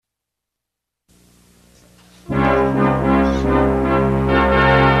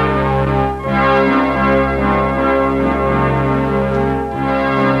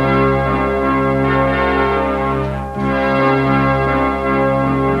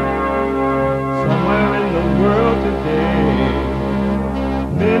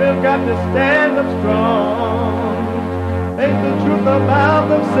got to stand up strong. Face the truth about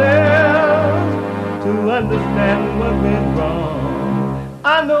themselves to understand what went wrong.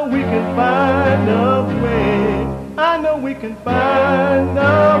 I know we can find a way. I know we can find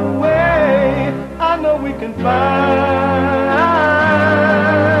a way. I know we can find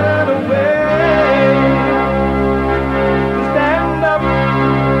a way to stand up,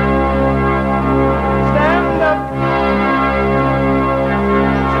 stand up,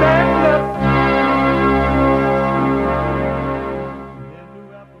 stand up.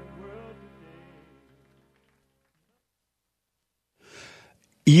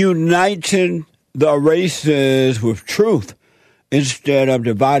 Uniting the races with truth instead of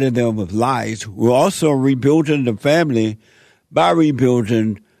dividing them with lies. We're also rebuilding the family by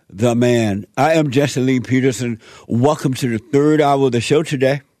rebuilding the man. I am Jesse Lee Peterson. Welcome to the third hour of the show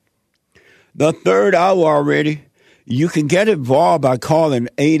today. The third hour already. You can get involved by calling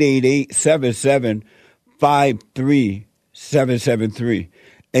 888-77-53773.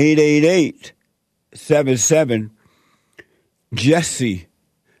 888-77-JESSE.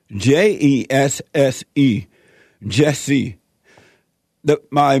 Jesse. Jesse.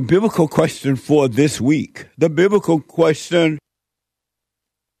 My biblical question for this week. The biblical question: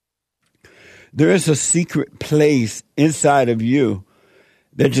 there is a secret place inside of you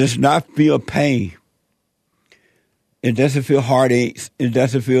that does not feel pain. It doesn't feel heartaches. It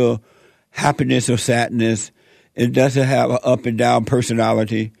doesn't feel happiness or sadness. It doesn't have an up and down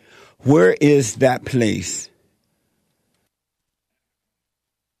personality. Where is that place?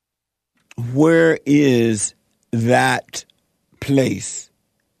 Where is that place?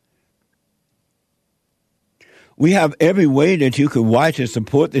 We have every way that you can watch and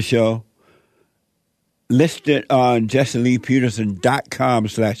support the show listed on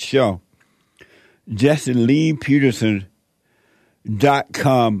JesseLeePeterson.com/show.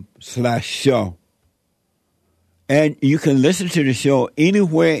 JesseLeePeterson.com/show. And you can listen to the show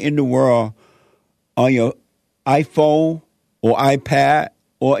anywhere in the world on your iPhone or iPad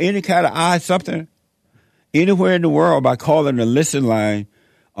or any kind of something, anywhere in the world by calling the listen line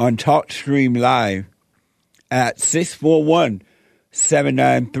on TalkStream Live at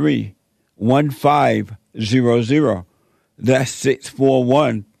 641-793-1500. That's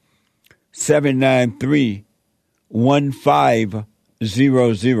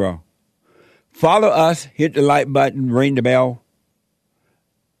 641-793-1500. Follow us, hit the like button, ring the bell.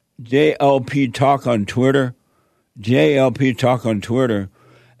 JLP Talk on Twitter. JLP Talk on Twitter.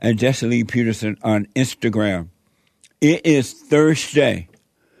 And Jesse Lee Peterson on Instagram. It is Thursday.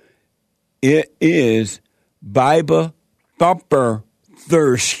 It is Bible Thumper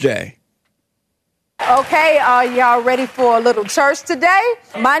Thursday. Okay, are y'all ready for a little church today?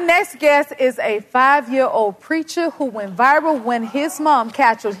 My next guest is a 5-year-old preacher who went viral when his mom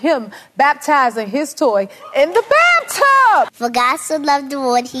captured him baptizing his toy in the bathtub. For God so loved the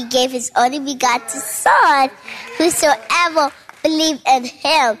world, he gave his only begotten Son. Whosoever believe in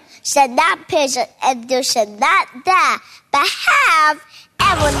him shall not perish and they shall not die, but have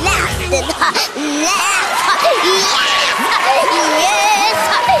everlasting life.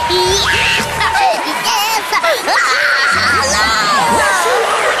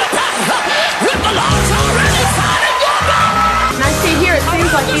 And I see here, it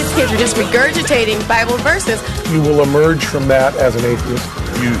seems like these kids are just regurgitating Bible verses. You will emerge from that as an atheist.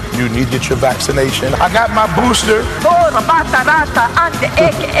 You need to get your vaccination. I got my booster.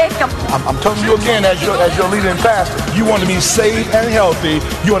 I'm telling you again, as your leader and pastor, you want to be saved and healthy.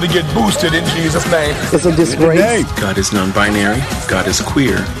 You want to get boosted in Jesus' name. It's a disgrace. God is non-binary. God is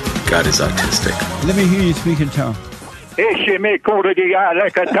queer. God is autistic. Let me hear you speak in tongue. Well,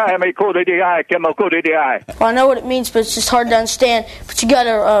 I know what it means, but it's just hard to understand. But you got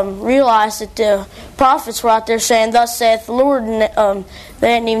to realize that the prophets were out there saying, "Thus saith the Lord," and they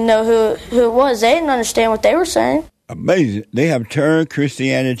didn't even know who it was. They didn't understand what they were saying. Amazing. They have turned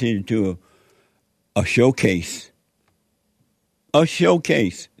Christianity into a showcase. A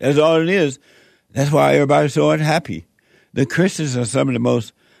showcase. That's all it is. That's why everybody's so unhappy. The Christians are some of the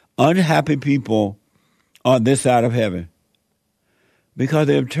most unhappy people on this side of heaven because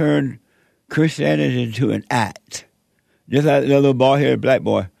they've turned Christianity into an act. Just like the little bald-haired black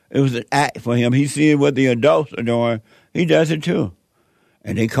boy. It was an act for him. He's seeing what the adults are doing. He does it too.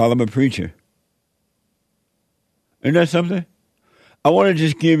 And they call him a preacher. Isn't that something? I want to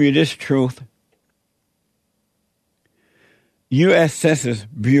just give you this truth. U.S. Census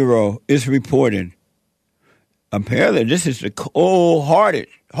Bureau is reporting. Apparently, this is the cold-hearted,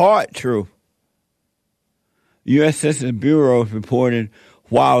 hard truth. U.S. Census Bureau is reporting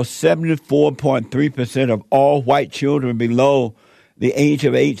while 74.3% of all white children below the age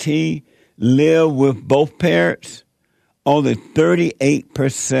of 18 live with both parents, only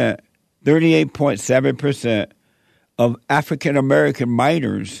 38.7% of African American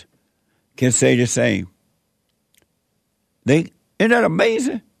minors can say the same. Isn't that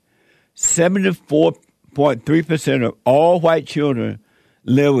amazing? 74.3% of all white children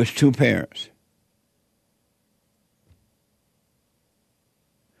live with two parents.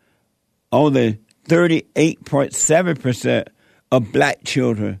 Only 38.7% of black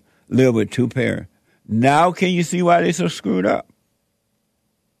children live with two parents. Now can you see why they're so screwed up?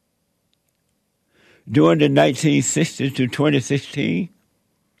 During the 1960s to 2016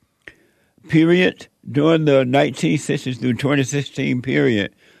 period, during the 1960s through 2016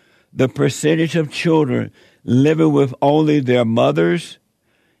 period, the percentage of children living with only their mothers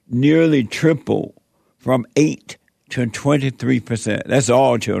nearly tripled from 8 to 23%. That's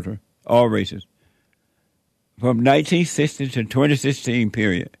all children, all races. From 1960 to 2016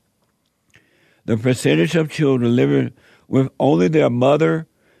 period, the percentage of children living with only their mother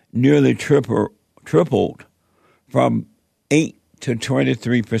nearly tripled from 8 to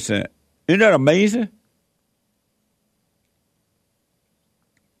 23%. Isn't that amazing?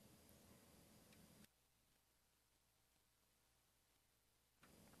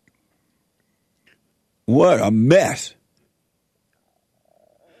 What a mess.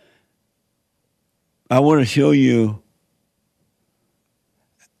 I want to show you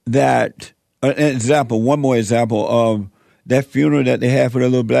that, one more example of that funeral that they had for the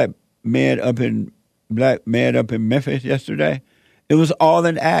little black man up in Memphis yesterday. It was all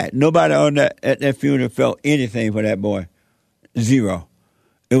an act. Nobody at that funeral felt anything for that boy. Zero.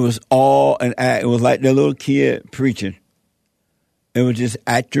 It was all an act. It was like the little kid preaching. It was just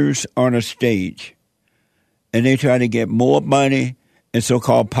actors on a stage. And they tried to get more money and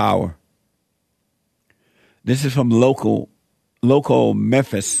so-called power. This is from local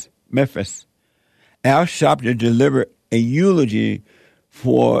Memphis. Al Sharpton delivered a eulogy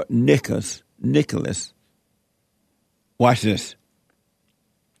for Nicholas. Watch this.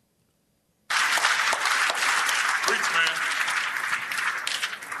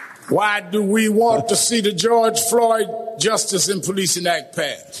 Why do we want to see the George Floyd Justice and Policing Act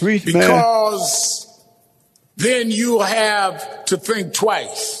passed? Because then you have to think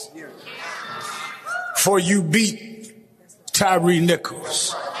twice before you beat Tyree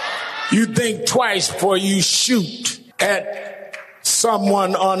Nichols. You think twice before you shoot at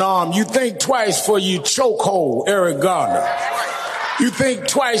someone unarmed. You think twice before you chokehold Eric Garner. You think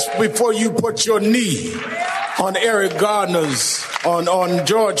twice before you put your knee on Eric Garner's, on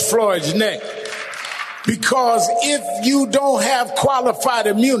George Floyd's neck. Because if you don't have qualified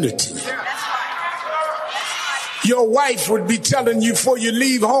immunity, your wife would be telling you before you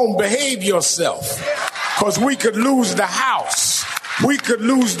leave home, behave yourself. Because we could lose the house. We could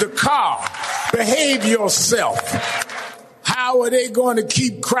lose the car. Behave yourself. How are they going to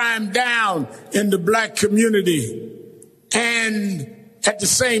keep crime down in the black community and at the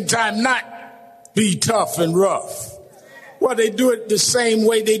same time not be tough and rough? Well, they do it the same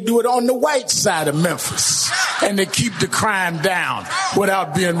way they do it on the white side of Memphis. And they keep the crime down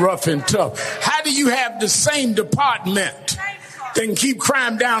without being rough and tough. How do you have the same department that can keep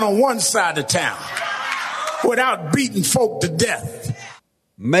crime down on one side of town without beating folk to death?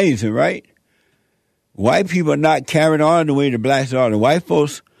 Amazing, right? White people are not carrying on the way the blacks are. The white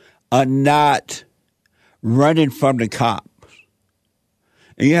folks are not running from the cops.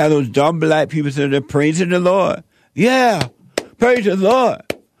 And you have those dumb black people saying they're praising the Lord. Yeah, praise the Lord.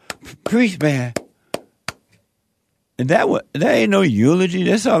 Preach, man. And that ain't no eulogy.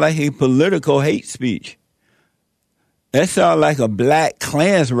 That sounds like a political hate speech. That sounds like a black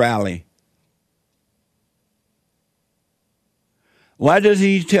Klans rally. Why does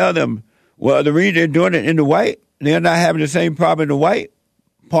he tell them, well, the reason they're doing it in the white, they're not having the same problem in the white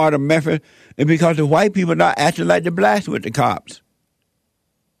part of Memphis, is because the white people are not acting like the blacks with the cops.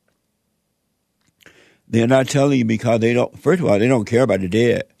 They're not telling you because they don't, first of all, they don't care about the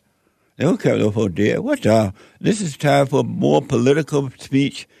dead. They don't care about the dead. What the? This is time for more political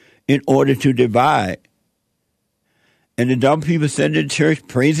speech in order to divide. And the dumb people sitting in church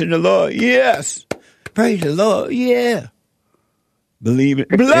praising the Lord. Yes. Praise the Lord. Yeah. Believe it.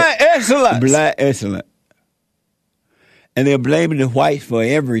 Black excellence. Black excellence. And they're blaming the whites for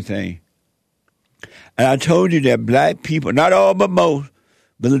everything. And I told you that black people, not all but most,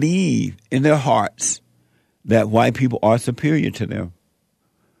 believe in their hearts that white people are superior to them.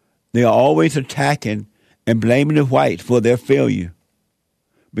 They are always attacking and blaming the whites for their failure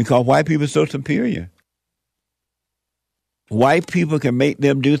because white people are so superior. White people can make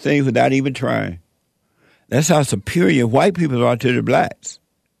them do things without even trying. That's how superior white people are to the blacks.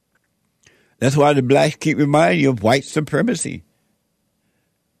 That's why the blacks keep reminding you of white supremacy.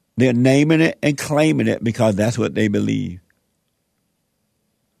 They're naming it and claiming it because that's what they believe.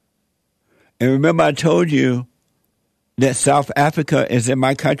 And remember I told you that South Africa is in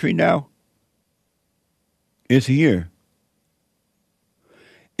my country now? It's here.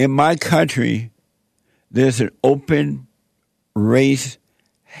 In my country, there's an open race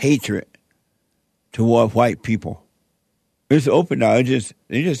hatred toward white people. It's open now. They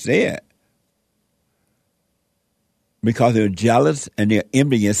just say it. Because they're jealous and they're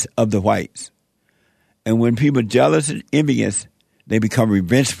envious of the whites. And when people are jealous and envious, they become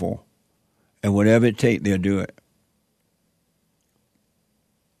revengeful. And whatever it takes, they'll do it.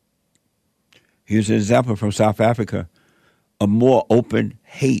 Here's an example from South Africa. A more open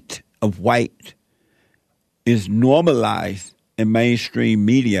hate of white is normalized in mainstream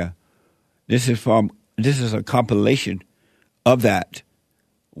media. This is a compilation of that.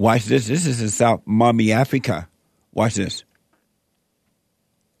 Watch this. This is in South Mami, Africa. Watch this.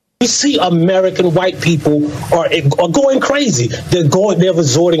 We see American white people are going crazy. They're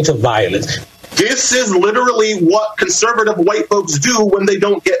resorting to violence. This is literally what conservative white folks do when they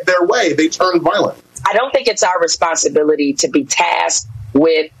don't get their way. They turn violent. I don't think it's our responsibility to be tasked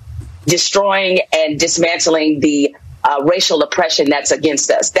with destroying and dismantling the racial oppression that's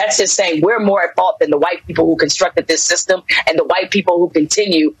against us. That's just saying we're more at fault than the white people who constructed this system and the white people who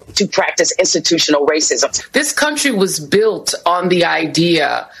continue to practice institutional racism. This country was built on the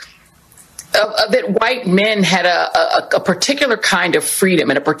idea that white men had a particular kind of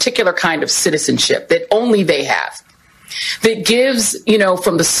freedom and a particular kind of citizenship that only they have. That gives,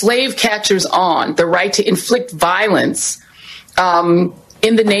 from the slave catchers on, the right to inflict violence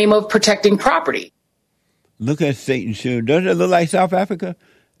in the name of protecting property. Look at Satan's shoe. Doesn't it look like South Africa?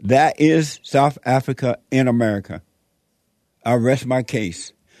 That is South Africa in America. I rest my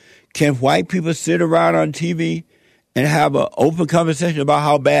case. Can white people sit around on TV and have an open conversation about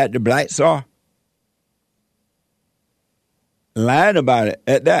how bad the blacks are? Lying about it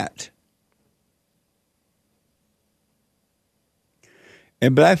at that.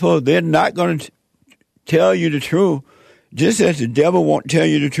 And black folks, they're not going to tell you the truth, just as the devil won't tell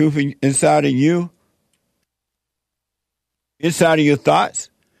you the truth inside of you, inside of your thoughts.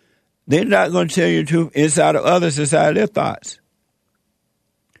 They're not going to tell you the truth inside of others, inside of their thoughts.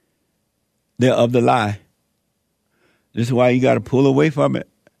 They're of the lie. This is why you got to pull away from it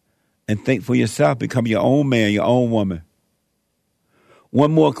and think for yourself, become your own man, your own woman.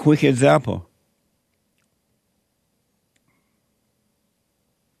 One more quick example.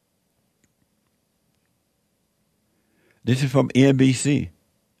 This is from NBC.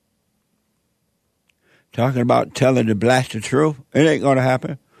 Talking about telling the blacks the truth. It ain't going to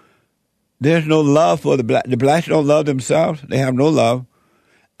happen. There's no love for the blacks. The blacks don't love themselves. They have no love.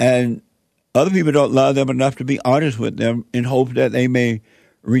 And other people don't love them enough to be honest with them in hope that they may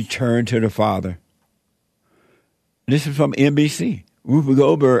return to the Father. This is from NBC. Rupert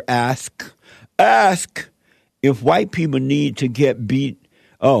Goldberg ask if white people need to get beat.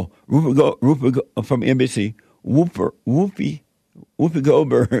 Oh, Rupert from NBC. Whoopi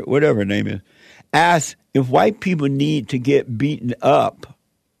Goldberg, whatever her name is, asks if white people need to get beaten up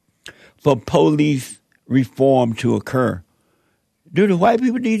for police reform to occur. Do the white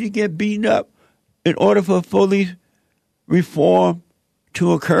people need to get beaten up in order for police reform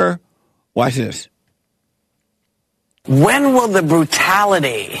to occur? Watch this. When will the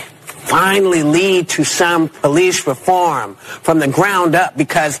brutality finally lead to some police reform from the ground up?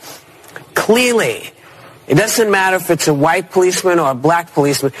 Because clearly, it doesn't matter if it's a white policeman or a black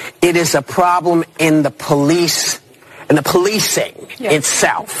policeman. It is a problem in the police and the policing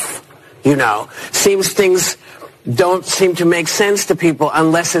itself. Seems things don't seem to make sense to people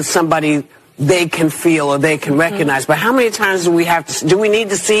unless it's somebody they can feel or they can recognize. But how many times do we need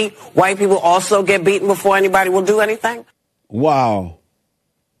to see white people also get beaten before anybody will do anything? Wow.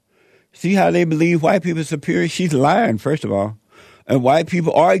 See how they believe white people are superior? She's lying, first of all. And white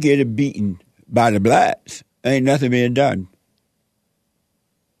people are getting beaten by the blacks. Ain't nothing being done.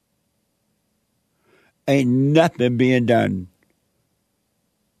 Ain't nothing being done.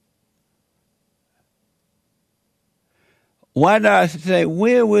 Why not say,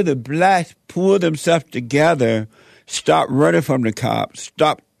 where will the blacks pull themselves together, stop running from the cops,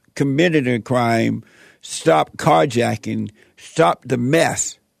 stop committing a crime, stop carjacking, stop the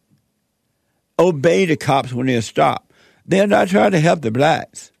mess, obey the cops when they're stopped? They're not trying to help the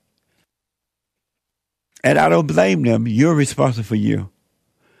blacks. And I don't blame them. You're responsible for you.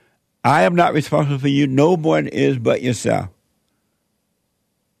 I am not responsible for you. No one is but yourself.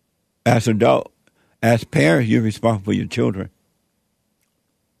 As an adult, As parents, you're responsible for your children.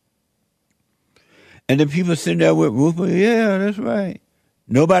 And the people sitting there with Rupa, yeah, that's right.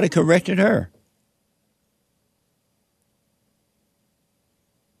 Nobody corrected her.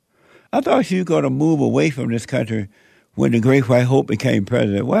 I thought she was going to move away from this country when the Great White Hope became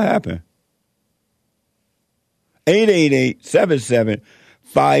president. What happened?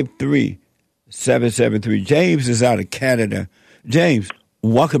 888-77-53773. James is out of Canada. James,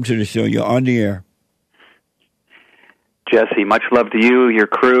 welcome to the show. You're on the air. Jesse, much love to you, your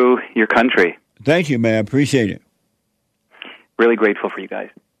crew, your country. Thank you, man. Appreciate it. Really grateful for you guys.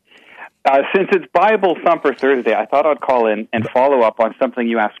 Since it's Bible Thumper Thursday, I thought I'd call in and follow up on something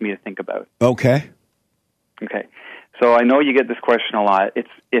you asked me to think about. Okay. Okay. So I know you get this question a lot.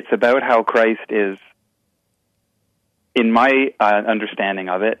 It's about how Christ is, in my understanding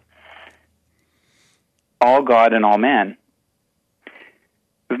of it, all God and all man.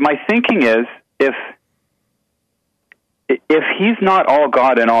 My thinking is, if he's not all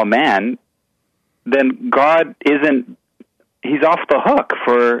God and all man, then God he's off the hook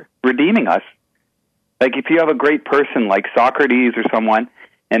for redeeming us. Like if you have a great person like Socrates or someone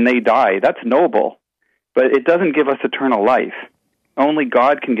and they die, that's noble, but it doesn't give us eternal life. Only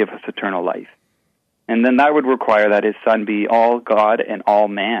God can give us eternal life. And then that would require that his son be all God and all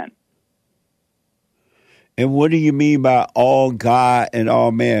man. And what do you mean by all God and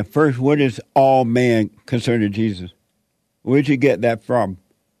all man? First, what is all man concerning Jesus? Where'd you get that from?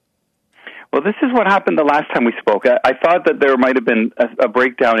 Well, this is what happened the last time we spoke. I thought that there might have been a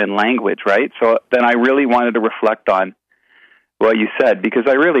breakdown in language, right? So then I really wanted to reflect on what you said, because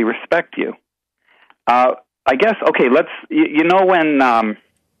I really respect you. I guess, okay, you know when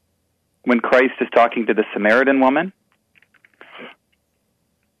Christ is talking to the Samaritan woman,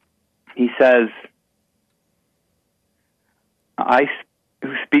 he says, I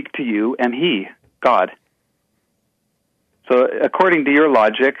who speak to you am he, God. So according to your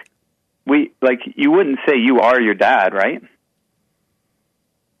logic, you wouldn't say you are your dad, right?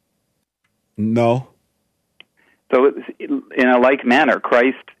 No. So in a like manner,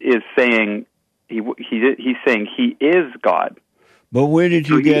 Christ is saying he's saying he is God. But where did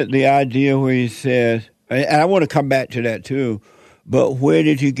you get the idea where he says, and I want to come back to that too, but where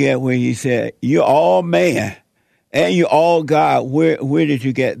did you get where he said, you're all man and you're all God? Where did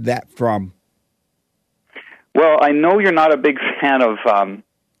you get that from? Well, I know you're not a big fan of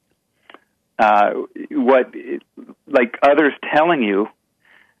what like others telling you,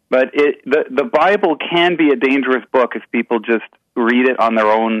 but the Bible can be a dangerous book if people just read it on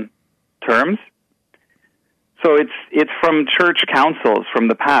their own terms. So it's from church councils from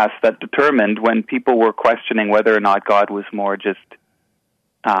the past that determined when people were questioning whether or not God was more just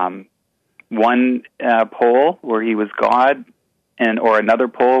one pole where he was God, or another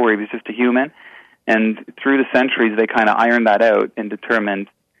pole where he was just a human. And through the centuries, they kind of ironed that out and determined,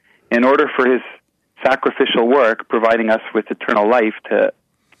 in order for his sacrificial work, providing us with eternal life, to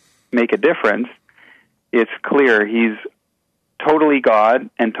make a difference, it's clear he's totally God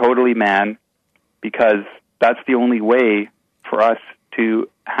and totally man, because that's the only way for us to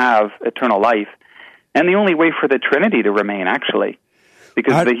have eternal life, and the only way for the Trinity to remain, actually,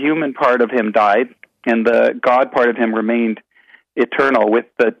 because the human part of him died, and the God part of him remained eternal with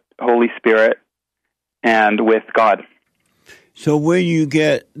the Holy Spirit and with God. So where you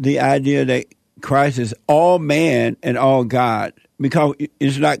get the idea that Christ is all man and all God, because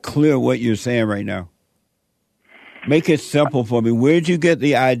it's not clear what you're saying right now. Make it simple for me. Where did you get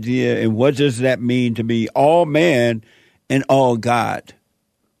the idea, and what does that mean to be all man and all God?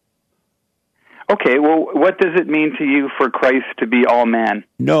 Okay, well, what does it mean to you for Christ to be all man?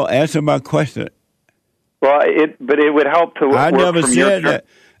 No, answer my question. Well, it would help to work from your that.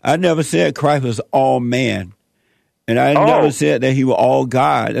 I never said Christ was all man, and I never said that he was all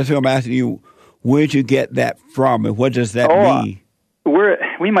God. That's what I'm asking you. Where'd you get that from, and what does that mean?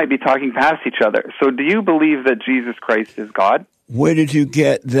 We might be talking past each other. So do you believe that Jesus Christ is God? Where did you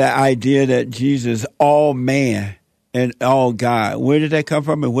get the idea that Jesus is all man and all God? Where did that come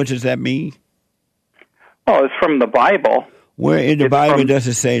from, and what does that mean? Oh, it's from the Bible. Where in the Bible does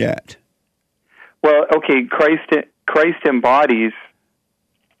it say that? Well, okay, Christ embodies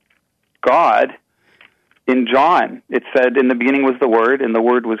God. In John, it said, in the beginning was the Word, and the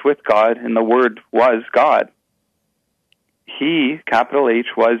Word was with God, and the Word was God. He, capital H,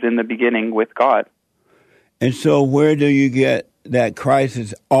 was in the beginning with God. And so where do you get that Christ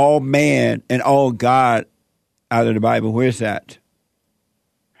is all man and all God out of the Bible? Where's that?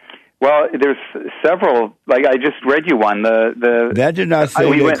 Well, there's several. Like I just read you one. That did not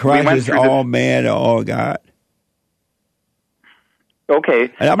say that Christ is all man or all God.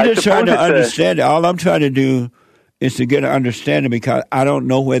 okay. And I'm just trying to understand it. All I'm trying to do is to get an understanding, because I don't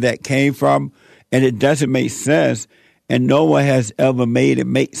know where that came from, and it doesn't make sense, and no one has ever made it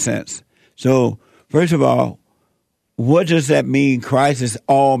make sense. So, first of all, what does that mean, Christ is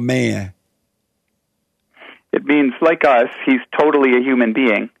all man? It means, like us, he's totally a human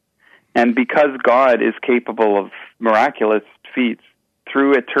being. And because God is capable of miraculous feats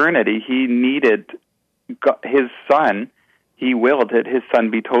through eternity, he needed his son. He willed that his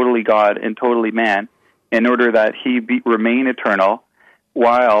son be totally God and totally man in order that he remain eternal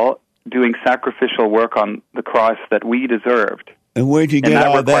while doing sacrificial work on the cross that we deserved. And where'd you get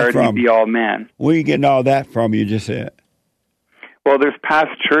all that from? Him to be all man. Where are you getting all that from, you just said? Well, there's past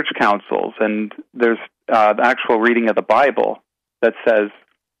church councils, and there's the actual reading of the Bible that says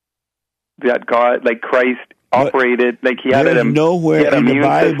that God, like Christ, operated like he had an immune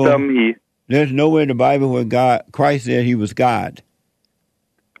system. There's nowhere in the Bible where Christ said he was God.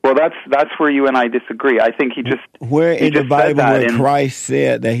 Well, that's where you and I disagree. I think he just where in the Bible where Christ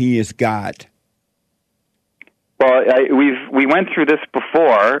said that he is God. Well, we went through this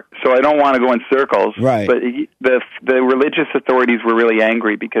before, so I don't want to go in circles. Right. But the religious authorities were really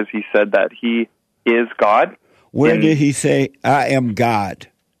angry because he said that he is God. Where did he say, I am God?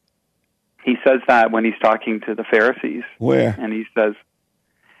 He says that when he's talking to the Pharisees. Where? And he says,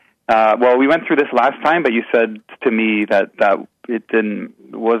 well, we went through this last time, but you said to me that it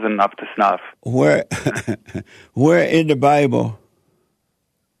wasn't up to snuff. Where in the Bible?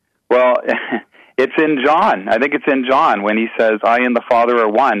 Well, it's in John. I think it's in John when he says, I and the Father are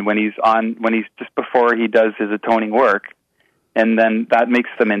one, when he's just before he does his atoning work. And then that makes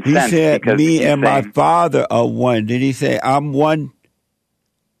them incensed. He said, me and my Father are one. Did he say, I'm one?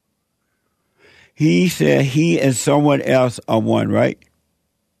 He said he and someone else are one, right?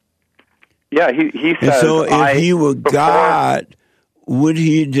 Yeah, he says. And so if he were God, would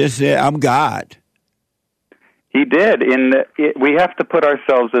he just say, I'm God? He did. We have to put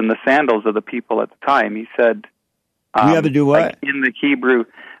ourselves in the sandals of the people at the time. He said, we have to do what? Like in the Hebrew,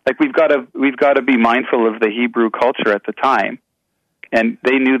 like we've got to be mindful of the Hebrew culture at the time, and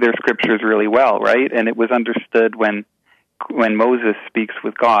they knew their scriptures really well, right? And it was understood when Moses speaks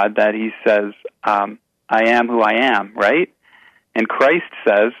with God that he says, I am who I am, right? And Christ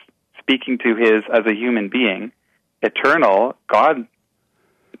says, speaking to as a human being, eternal, God.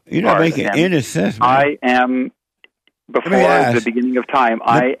 You're not making any sense, man. I am, before the beginning of time,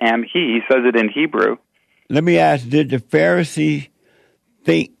 I am he. He says it in Hebrew. Let me ask, did the Pharisee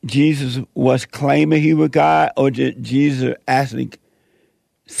think Jesus was claiming he was God, or did Jesus actually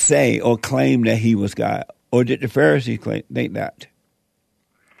say or claim that he was God? Or did the Pharisees think that?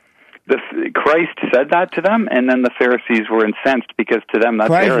 Christ said that to them, and then the Pharisees were incensed because to them that's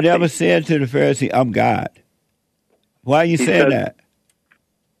Christ heresy. never said to the Pharisee, I'm God. Why are you saying that?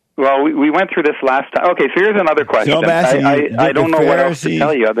 Well, we went through this last time. Okay, so here's another question. So I'm asking I don't know what else to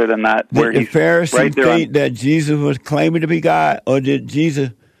tell you other than that. Did the Pharisees think that Jesus was claiming to be God, or did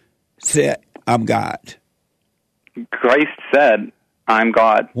Jesus say, I'm God? Christ said, I'm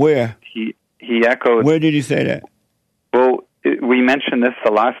God. Where? He echoed. Where did he say that? Well, we mentioned this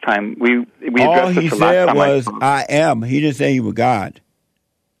the last time. We all addressed he this the last said time. Was, I am. He didn't say he was God.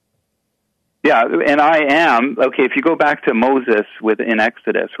 Yeah, and I am. Okay, if you go back to Moses in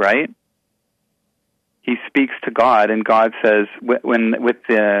Exodus, right? He speaks to God, and God says when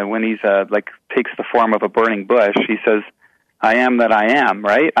he's takes the form of a burning bush, he says, "I am that I am."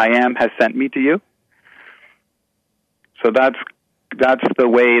 Right? I am has sent me to you. So that's the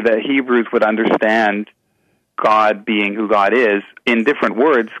way that Hebrews would understand God being who God is. In different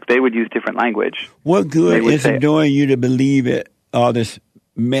words, they would use different language. What good is it doing you to believe it? All this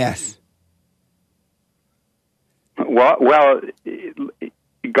mess. Well,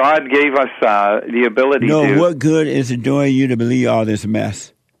 God gave us the ability to... No, what good is it doing you to believe all this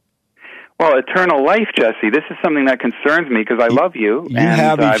mess? Well, eternal life, Jesse. This is something that concerns me because I love you. You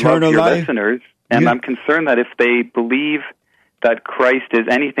have eternal I love your life? listeners. And I'm concerned that if they believe that Christ is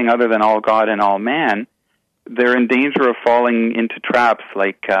anything other than all God and all man, they're in danger of falling into traps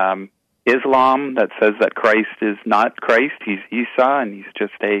like Islam that says that Christ is not Christ. He's Isa, and he's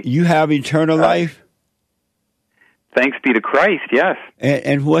just a... You have eternal life? Thanks be to Christ, yes.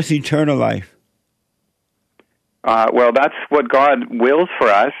 And what's eternal life? Well, that's what God wills for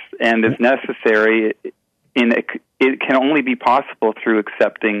us and is necessary. It can only be possible through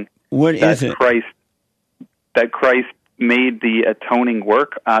accepting that Christ made the atoning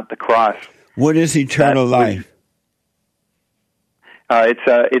work at the cross. What is eternal life?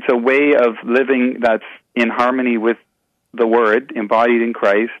 It's a way of living that's in harmony with the Word embodied in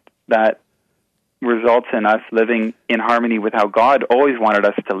Christ that results in us living in harmony with how God always wanted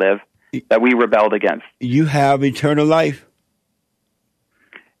us to live, that we rebelled against. You have eternal life.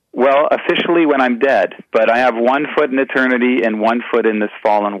 Well, officially when I'm dead, but I have 1 foot in eternity and 1 foot in this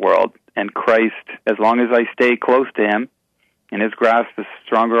fallen world. And Christ, as long as I stay close to him, and his grasp is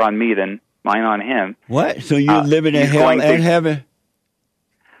stronger on me than mine on him. What? So you're living in hell and heaven?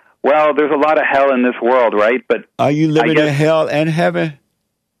 Well, there's a lot of hell in this world, right? But are you living in hell and heaven?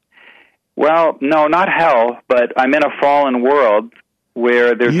 Well, no, not hell, but I'm in a fallen world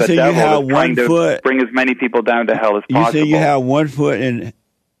where there's a devil that's trying to bring as many people down to hell as possible. You say you have 1 foot in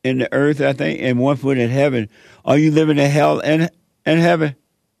the earth, I think, and 1 foot in heaven. Are you living in hell and heaven?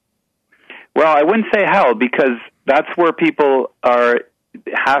 Well, I wouldn't say hell, because that's where people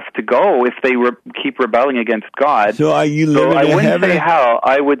have to go if they keep rebelling against God. So are you living in heaven? I wouldn't say hell.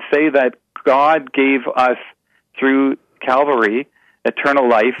 I would say that God gave us, through Calvary, eternal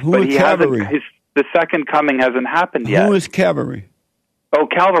life. Who is Calvary? The second coming hasn't happened yet. Who is Calvary? Oh,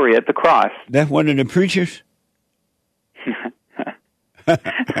 Calvary at the cross. That's one of the preachers?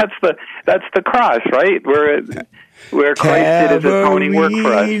 That's the cross, right? Where Christ did his atoning work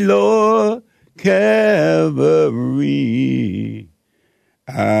for us. Lord, Calvary.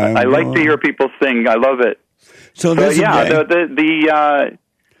 I like to hear people sing. I love it. So listen, God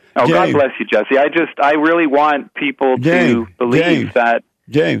bless you, Jesse. I really want people to believe that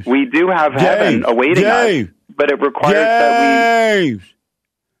we do have heaven awaiting us, but it requires that we.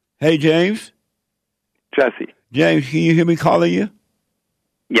 Hey, James. Jesse. James, can you hear me calling you?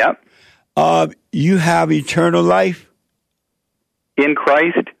 Yep. You have eternal life in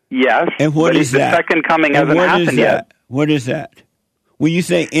Christ. Yes. And what is that? The second coming hasn't happened yet. What is that? When you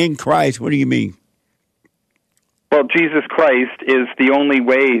say in Christ, what do you mean? Well, Jesus Christ is the only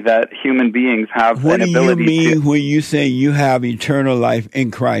way that human beings have an ability to. What do you mean when you say you have eternal life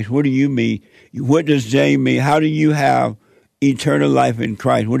in Christ? What do you mean? What does James mean? How do you have eternal life in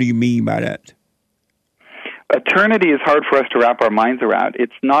Christ? What do you mean by that? Eternity is hard for us to wrap our minds around.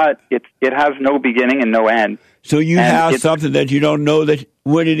 It's not. It has no beginning and no end. So you have something that you don't know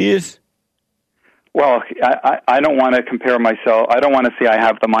what it is? Well, I don't want to compare myself. I don't want to say I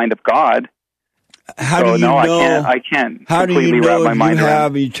have the mind of God. How do you know? I can't. How do you know if you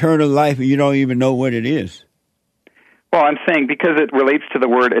have eternal life and you don't even know what it is? Well, I'm saying because it relates to the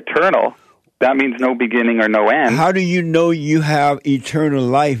word eternal, that means no beginning or no end. How do you know you have eternal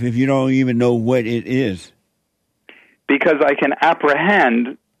life if you don't even know what it is? Because I can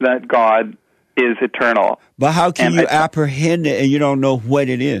apprehend that God is eternal. But how can you apprehend it and you don't know what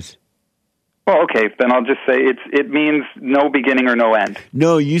it is? Well, okay, then I'll just say it means no beginning or no end.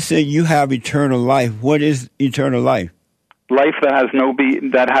 No, you say you have eternal life. What is eternal life? Life that has no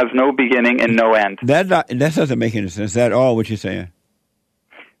beginning and no end. That doesn't make any sense at all, what you're saying.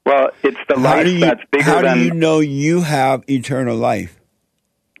 Well, it's the life that's bigger than... How do you know you have eternal life?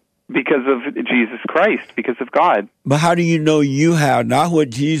 Because of Jesus Christ, because of God. But how do you know you have, not what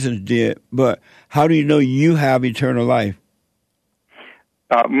Jesus did, but how do you know you have eternal life?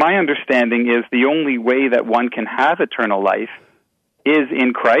 My understanding is the only way that one can have eternal life is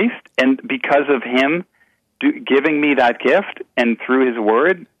in Christ, and because of Him giving me that gift, and through His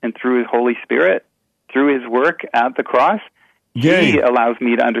Word, and through His Holy Spirit, through His work at the cross, He allows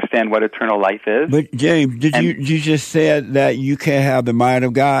me to understand what eternal life is. But James, you just said that you can't have the mind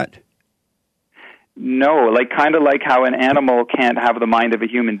of God? No, kind of like how an animal can't have the mind of a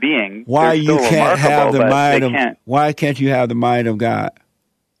human being. Why you can't have the mind of? Why can't you have the mind of God?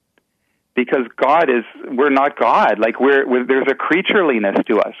 Because we're not God. There's a creatureliness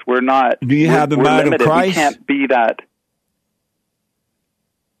to us. We're not. Do you have the mind limited. of Christ? We can't be that.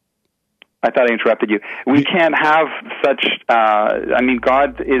 I thought I interrupted you. We can't have such.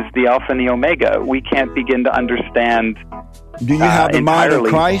 God is the Alpha and the Omega. We can't begin to understand. Do you have the mind of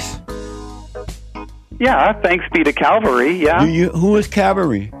Christ? Yeah, thanks be to Calvary. Yeah. Who is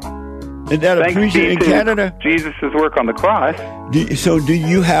Calvary? Is that a preacher in Canada? Jesus' work on the cross. So do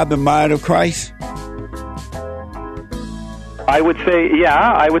you have the mind of Christ? I would say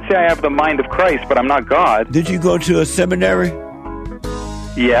I have the mind of Christ, but I'm not God. Did you go to a seminary?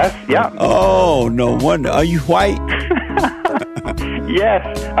 Yes, yeah. Oh, no wonder. Are you white?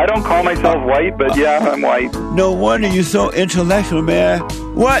 Yes. I don't call myself white, but yeah, I'm white. No wonder you're so intellectual, man.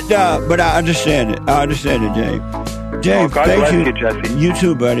 What the? But I understand it. James. James, God thank bless you. You, Jesse. You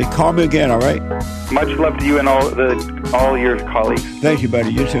too, buddy. Call me again, all right? Much love to you and all your colleagues. Thank you,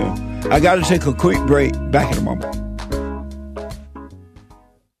 buddy. You too. I got to take a quick break. Back in a moment.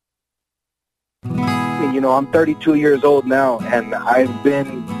 I'm 32 years old now, and I've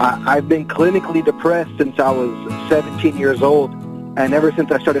been clinically depressed since I was 17 years old. And ever since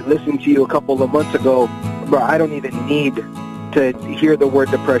I started listening to you a couple of months ago, bro, I don't even need to hear the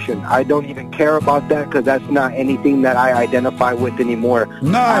word depression. I don't even care about that because that's not anything that I identify with anymore.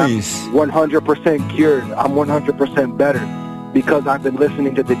 Nice. I'm 100% cured. I'm 100% better because I've been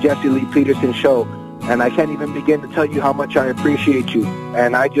listening to the Jesse Lee Peterson show, and I can't even begin to tell you how much I appreciate you.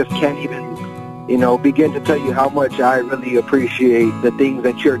 And I just can't even, begin to tell you how much I really appreciate the things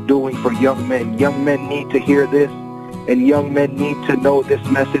that you're doing for young men. Young men need to hear this, and young men need to know this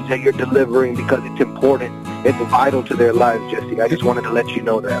message that you're delivering because it's important. It's vital to their lives, Jesse. I just wanted to let you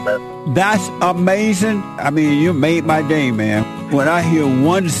know that, man. That's amazing. I mean, you made my day, man. When I hear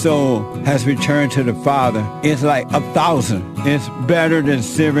one soul has returned to the Father, it's like 1,000. It's better than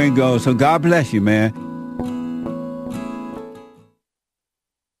silver and gold. So God bless you, man.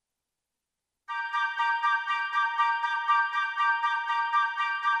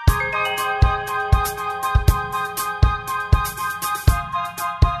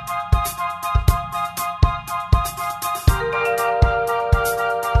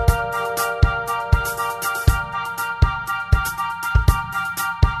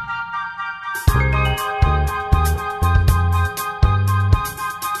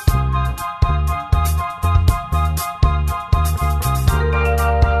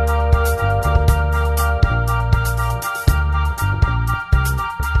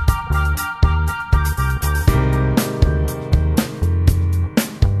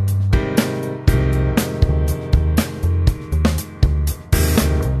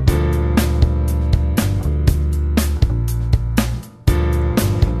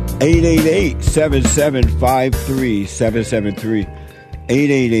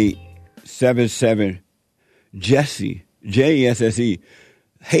 (888-7753-773) 888-77 Jesse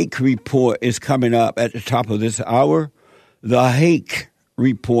Hake Report is coming up at the top of this hour.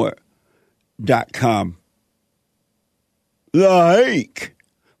 TheHakeReport.com. The Hake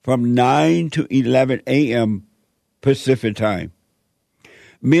from 9 to 11 a.m. Pacific time.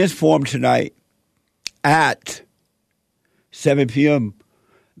 Men's Forum tonight at 7 p.m.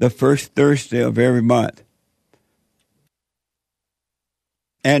 the first Thursday of every month.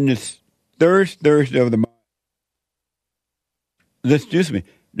 And the third Thursday of the month. The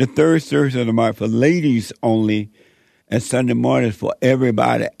third Thursday of the month for ladies only, and Sunday mornings for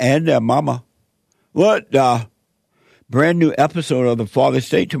everybody and their mama. What the brand new episode of the Father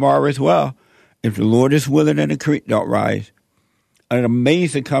State tomorrow as well. If the Lord is willing and the creek don't rise. An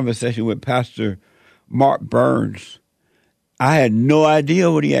amazing conversation with Pastor Mark Burns. I had no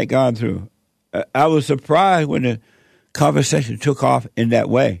idea what he had gone through. I was surprised when the conversation took off in that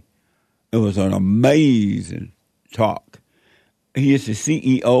way. It was an amazing talk. He is the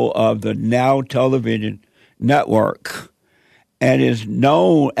CEO of the Now Television Network and is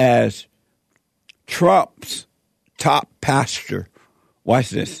known as Trump's top pastor.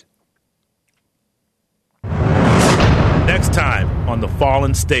 Watch this. Next time on The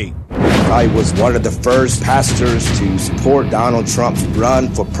Fallen State. I was one of the first pastors to support Donald Trump's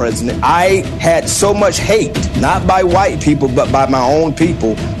run for president. I had so much hate, not by white people, but by my own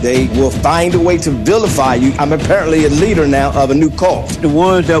people. They will find a way to vilify you. I'm apparently a leader now of a new cult. The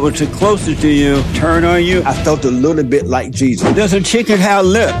ones that were too closest to you turn on you. I felt a little bit like Jesus. Does a chicken have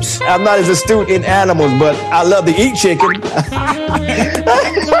lips? I'm not as astute in animals, but I love to eat chicken.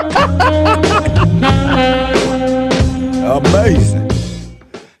 Amazing.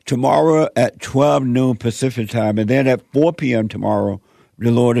 Tomorrow at 12 noon Pacific time, and then at 4 p.m. tomorrow, the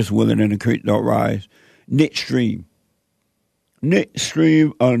Lord is willing and the creek don't rise. Nick Stream on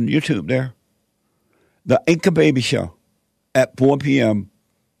YouTube there. The Anchor Baby Show at 4 p.m.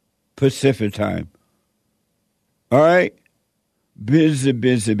 Pacific time. All right? Busy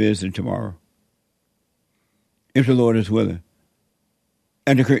tomorrow. If the Lord is willing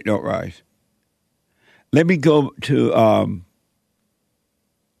and the creek don't rise. Let me go to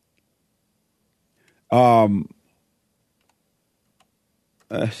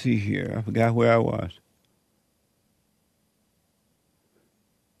let's see here. I forgot where I was.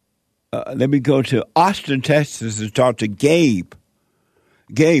 Let me go to Austin, Texas, and talk to Gabe.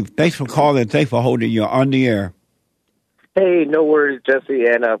 Gabe, thanks for calling. Thanks for holding you on the air. Hey, no worries, Jesse.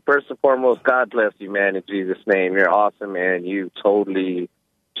 And first and foremost, God bless you, man, in Jesus' name. You're awesome, man. You totally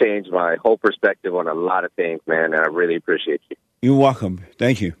changed my whole perspective on a lot of things, man, and I really appreciate you. You're welcome.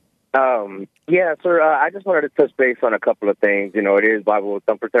 Thank you. Yeah, sir, I just wanted to touch base on a couple of things. You know, it is Bible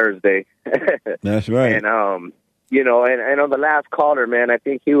Thumper Thursday. That's right. And, you know, and on the last caller, man, I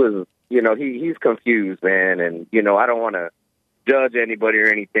think he was, you know, he's confused, man. And, you know, I don't want to judge anybody or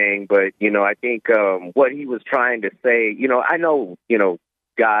anything, but, you know, I think what he was trying to say, you know, I know, you know,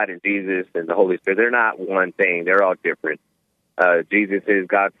 God and Jesus and the Holy Spirit, they're not one thing. They're all different. Jesus is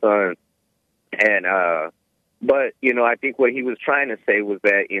God's son. And, but, you know, I think what he was trying to say was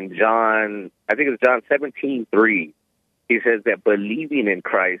that in John, I think it was John 17:3, he says that believing in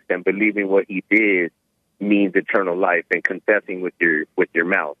Christ and believing what he did means eternal life, and confessing with your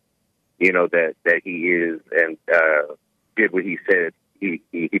mouth, you know, that he is and did what he said he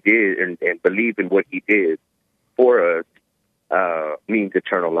did, and believe in what he did for us means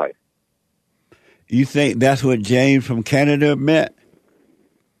eternal life. You think that's what James from Canada meant?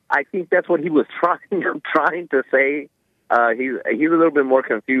 I think that's what he was trying to say. He's a little bit more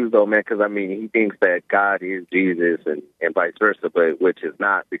confused though, man, because I mean he thinks that God is Jesus and vice versa, but which is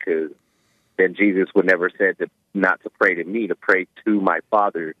not, because then Jesus would never said not to pray to me, to pray to my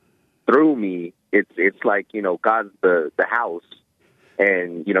Father through me. It's like, you know, God's the house,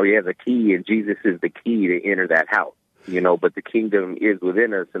 and you know he has a key, and Jesus is the key to enter that house. You know, but the kingdom is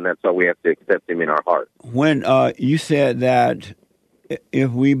within us, and that's why we have to accept him in our heart. When you said that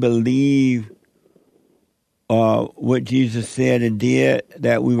if we believe what Jesus said and did,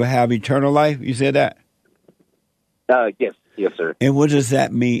 that we will have eternal life, you said that? Yes, sir. And what does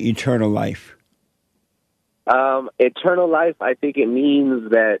that mean, eternal life? Eternal life, I think it means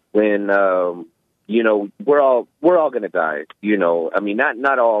that when you know, we're all going to die. You know, I mean,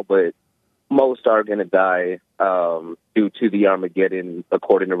 not all, but most are going to die due to the Armageddon,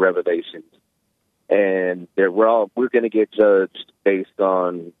 according to Revelations. And we're going to get judged based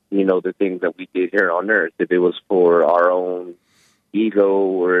on, you know, the things that we did here on earth, if it was for our own ego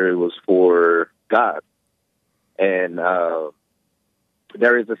or it was for God. And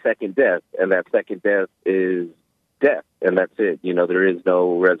there is a second death, and that second death is death, and that's it. You know, there is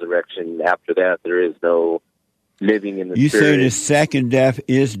no resurrection after that. There is no living in the You spirit. say the second death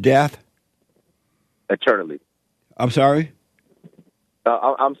is death? Eternally. I'm sorry?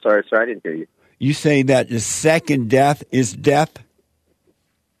 I'm sorry, sir. I didn't hear you. You say that the second death is death?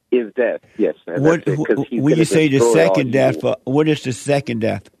 Is death, yes. When you say the second death, what is the second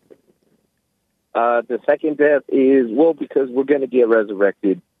death? The second death is, well, because we're going to get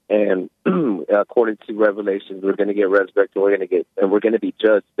resurrected, and according to Revelations, we're going to get resurrected. We're going to be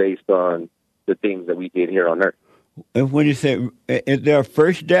judged based on the things that we did here on earth. And when you say, is there a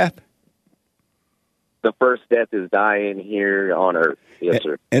first death? The first death is dying here on earth. Yes,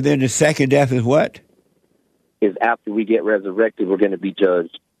 sir. And then the second death is what? Is after we get resurrected, we're going to be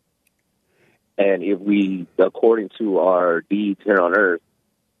judged. And if we, according to our deeds here on earth,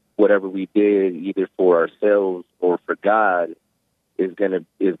 whatever we did, either for ourselves or for God, is going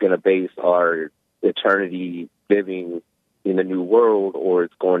to base our eternity living in the new world, or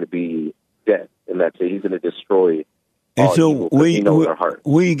it's going to be death. And that's it. He's going to destroy. And all so evil, he knows our heart.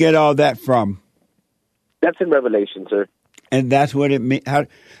 where you get all that from? That's in Revelation, sir. And that's what it means.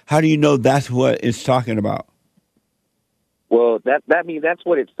 How do you know that's what it's talking about? Well, that's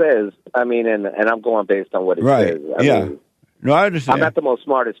what it says. I mean, and I'm going based on what it says. I mean, no, I understand. I'm not the most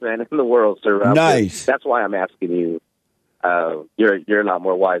smartest man in the world, sir. Nice. That's why I'm asking you. You're a lot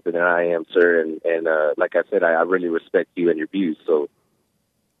more wiser than I am, sir. And like I said, I really respect you and your views. So,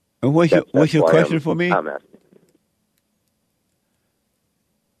 and what's your question for me? I'm asking.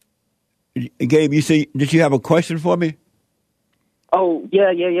 Gabe, you say, did you have a question for me? Oh,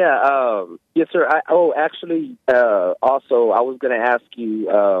 yeah. Yes, sir. Actually, also, I was going to ask you,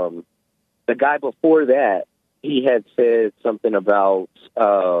 the guy before that, he had said something about,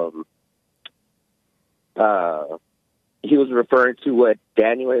 he was referring to what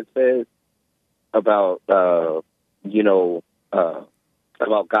Daniel had said about, about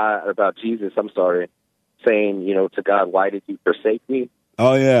God, about Jesus, I'm sorry, saying, to God, why did you forsake me?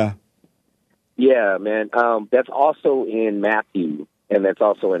 Oh, yeah. Yeah, man. That's also in Matthew, and that's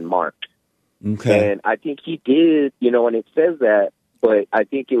also in Mark. Okay. And I think he did, and it says that, but I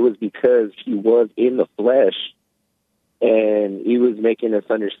think it was because he was in the flesh, and he was making us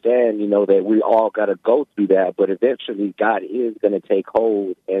understand, that we all got to go through that, but eventually God is going to take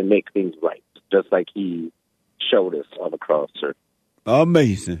hold and make things right, just like he showed us on the cross, sir.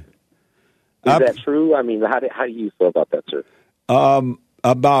 Amazing. Is that true? I mean, how do you feel about that, sir?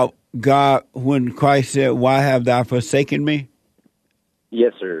 About God, when Christ said, why have thou forsaken me?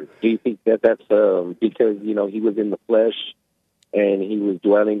 Yes, sir. Do you think that that's because, he was in the flesh and he was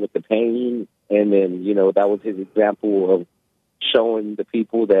dwelling with the pain, and then, that was his example of showing the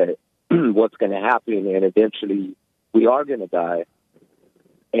people that what's going to happen, and eventually we are going to die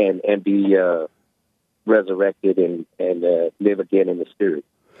and be resurrected and live again in the spirit.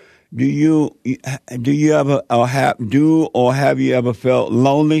 Do you ever have you ever felt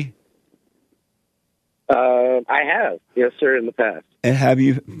lonely? I have, yes, sir, in the past. And have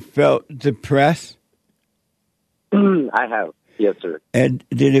you felt depressed? I have. Yes, sir. And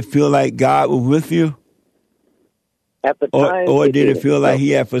did it feel like God was with you? At the time, Or did it feel like No.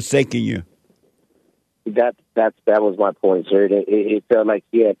 he had forsaken you? That was my point, sir. It felt like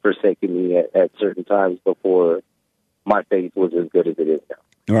he had forsaken me at certain times before my faith was as good as it is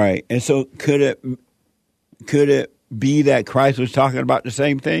now. Right. And so could it be that Christ was talking about the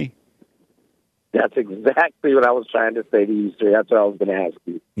same thing? That's exactly what I was trying to say to you, sir. That's what I was going to ask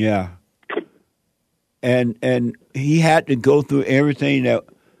you. Yeah. And he had to go through everything that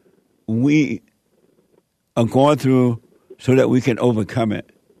we are going through so that we can overcome it.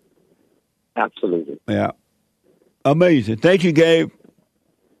 Absolutely. Yeah. Amazing. Thank you, Gabe.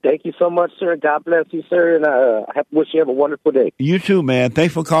 Thank you so much, sir. God bless you, sir. And I wish you have a wonderful day. You too, man.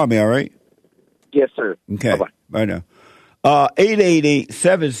 Thanks for calling me, all right? Yes, sir. Okay. Bye-bye. Bye now.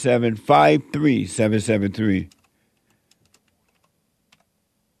 888-7753-773.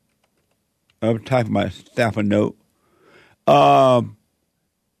 I'm typing my staff a note. Let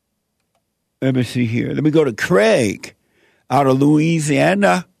me see here. Let me go to Craig out of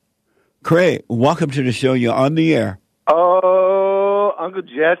Louisiana. Craig, welcome to the show. You're on the air. Oh, Uncle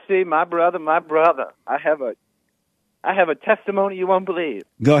Jesse, my brother. I have a testimony you won't believe.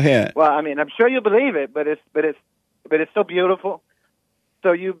 Go ahead. Well, I mean, I'm sure you'll believe it, but it's so beautiful.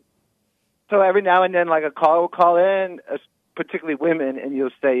 So every now and then, like a caller will call in, particularly women, and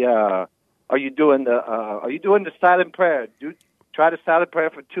you'll say, "Are you doing the silent prayer? Try the silent prayer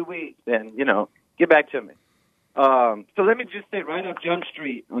for 2 weeks, and get back to me." So let me just say, right off Jump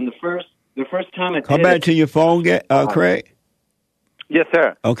Street, on the first time I did Come back to your phone, Craig. Yes,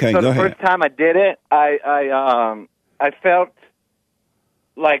 sir. Okay, so go the ahead. first time I did it, I felt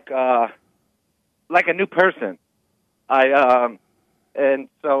like a new person. And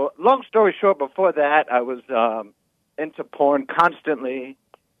so long story short, before that, I was into porn constantly,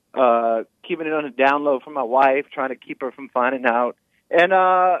 keeping it on the down low for my wife, trying to keep her from finding out. And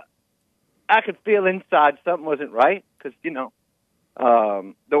I could feel inside something wasn't right because,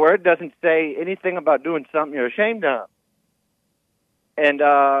 the word doesn't say anything about doing something you're ashamed of. And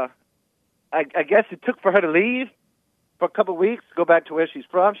I guess it took for her to leave for a couple of weeks, go back to where she's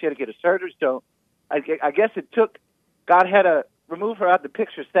from. She had to get a surgery. So I guess it took, God had to remove her out the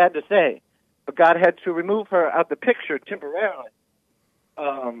picture, sad to say. But God had to remove her out the picture temporarily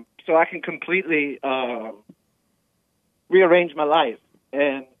so I can completely rearrange my life.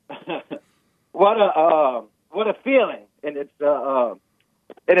 And what a feeling. And it's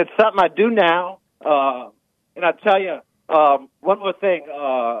something I do now. And I tell you, one more thing.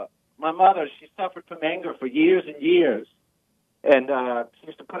 My mother, she suffered from anger for years and years. And she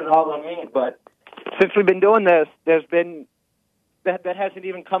used to put it all on me. But since we've been doing this, there's been, that hasn't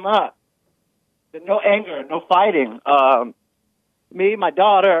even come up. There's no anger, no fighting. Me, my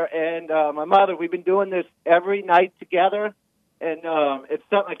daughter, and my mother, we've been doing this every night together. And it's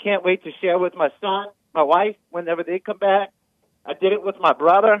something I can't wait to share with my son, my wife, whenever they come back. I did it with my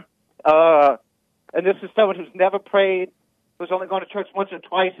brother. And this is someone who's never prayed, who's only gone to church once or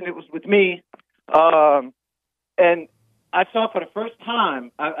twice, and it was with me. And I saw for the first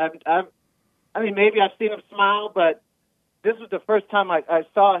time, I mean, maybe I've seen him smile, but this was the first time I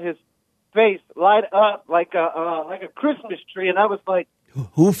saw his face light up like a Christmas tree, and I was like,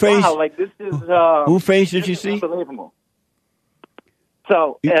 Who face? wow, like this is who face did you see? Unbelievable.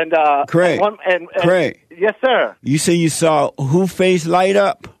 So Craig, Craig, yes, sir. You say you saw who face light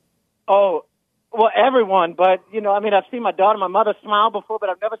up? Oh, well, everyone, but I've seen my daughter, my mother smile before, but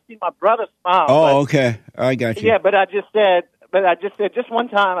I've never seen my brother smile. Oh, okay, I got you. Yeah, but I just said just one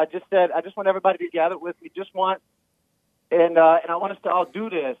time. I just want everybody to gather with me just once, and I want us to all do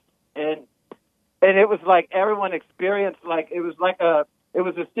this, and it was like everyone experienced it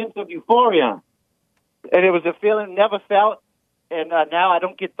was a sense of euphoria, and it was a feeling never felt, and now I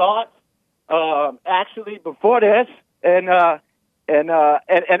don't get thoughts. Actually, before this, and I'll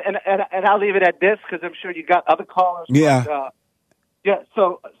leave it at this because I'm sure you got other callers. Yeah. But, yeah.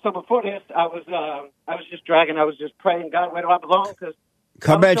 So before this, I was just dragging. I was just praying, God, where do I belong? Cause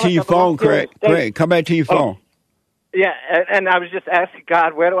come back to your phone, Craig. Craig, come back to your phone. Yeah, and I was just asking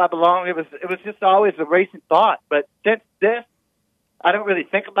God, where do I belong? It was just always a racing thought. But since this, I don't really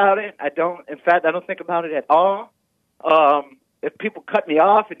think about it. I don't think about it at all. If people cut me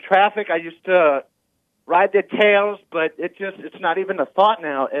off in traffic, I used to ride their tails, but it's not even a thought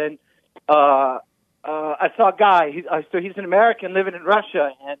now. And I saw a guy. He's an American living in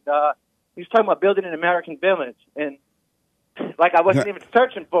Russia, and he was talking about building an American village. And I wasn't even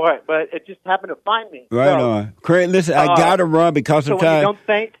searching for it, but it just happened to find me. Right on, Craig. Listen, I gotta run because of so time. When you don't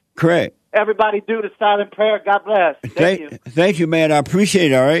think, Craig, everybody do the silent prayer. God bless. Thank you. Thank you, man. I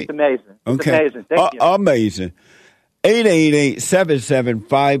appreciate it. All right. It's amazing. Okay. It's amazing. Thank you. Amazing.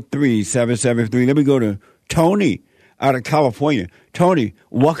 888-775-3773. Let me go to Tony out of California. Tony,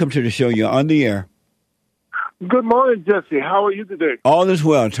 welcome to the show. You're on the air. Good morning, Jesse. How are you today? All is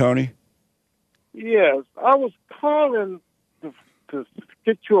well, Tony. Yes, I was calling to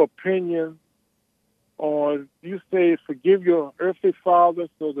get your opinion on, you say, forgive your earthly father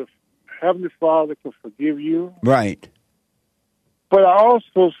so the heavenly Father can forgive you. Right. But I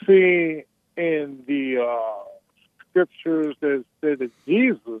also see in the scriptures that say that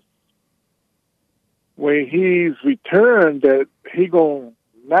Jesus, when he's returned, that he going to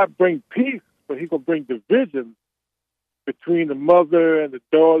not bring peace, but he going to bring division between the mother and the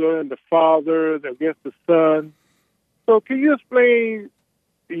daughter and the father and against the son. So can you explain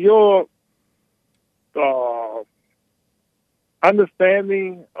your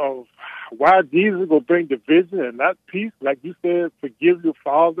understanding of why Jesus will bring division and not peace? Like you said, forgive your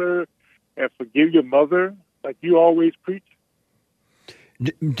father and forgive your mother, like you always preach.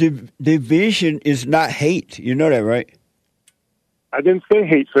 Division is not hate. You know that, right? I didn't say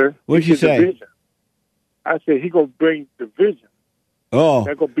hate, sir. What'd you say? Division. I said he going to bring division. Oh.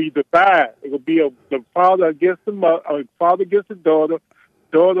 That's going to be divide. It will be the father against the mother, father against the daughter,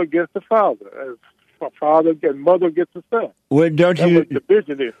 daughter against the father, father and mother against the son. Well, don't That's you? what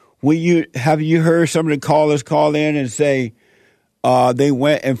division is. Have you heard some of the callers call in and say they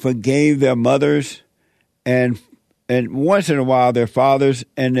went and forgave their mothers and once in a while their fathers,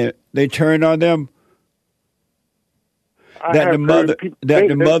 and they turned on them? That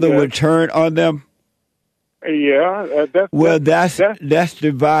the mother would turn on them. Yeah, that's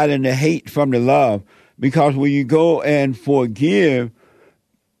dividing the hate from the love. Because when you go and forgive,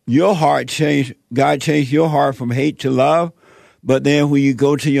 your heart changed. God changed your heart from hate to love. But then when you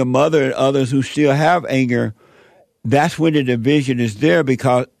go to your mother and others who still have anger, that's when the division is there,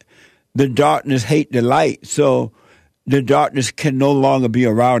 because the darkness hate the light. So the darkness can no longer be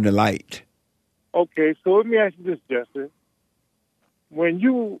around the light. Okay, so let me ask you this, Justin. When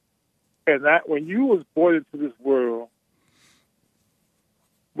you was born into this world,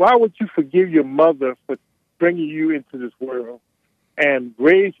 why would you forgive your mother for bringing you into this world and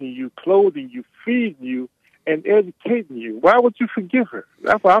raising you, clothing you, feeding you, and educating you? Why would you forgive her?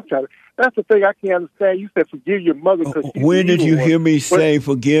 That's what I'm trying to. That's the thing I can't understand. You said forgive your mother because. When did you hear me say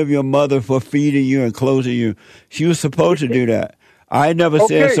forgive your mother for feeding you and clothing you? She was supposed to do that. I never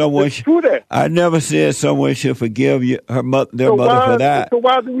said someone. I never said someone should forgive their mother for that. So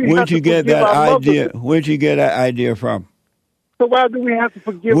why do we Where'd have to you get forgive that our idea? mothers? Where'd you get that idea from? So why do we have to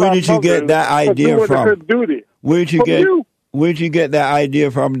forgive Where our did you get mothers that idea for doing her from? duty? Where'd you get that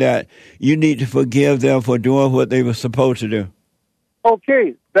idea from, that you need to forgive them for doing what they were supposed to do?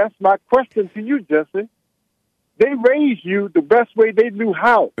 Okay, that's my question to you, Justin. They raised you the best way they knew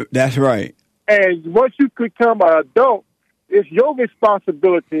how. That's right. And once you become an adult, it's your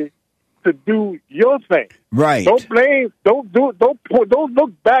responsibility to do your thing. Right. Don't blame. Don't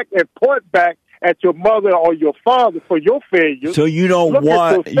look back and point back at your mother or your father for your failures. So you don't Look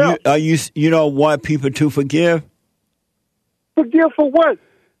want at you don't want people to forgive? Forgive for what?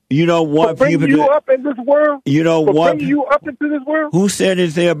 You don't want for people bringing you to up in this world? You don't for want bringing you up into this world? Who said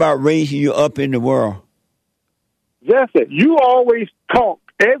anything about raising you up in the world? Jesse, you always talk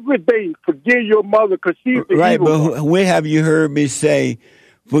every day, forgive your mother because she's the right, evil but one. when have you heard me say,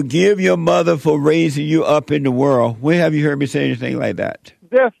 forgive your mother for raising you up in the world? When have you heard me say anything like that?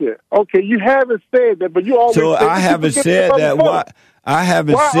 Jesse, okay, you haven't said that, but you always So say, I haven't said that. Why? I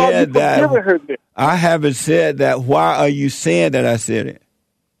haven't said that. I haven't said that. Why are you saying that I said it?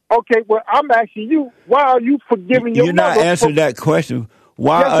 Okay, well, I'm asking you, why are you forgiving your mother? You're not answering that question.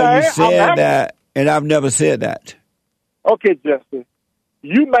 Why are you saying that? And I've never said that. Okay, Justin.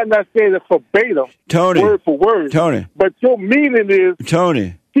 You might not say it verbatim, Tony, word for word. Tony. But your meaning is,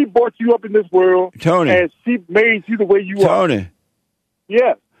 Tony, she brought you up in this world, Tony, and she made you the way you are. Tony.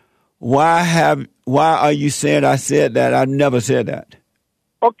 Yes. Why are you saying I said that? I never said that.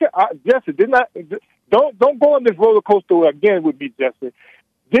 Okay, Jesse, don't go on this roller coaster again with me, Jesse.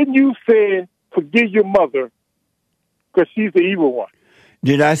 Didn't you say forgive your mother because she's the evil one?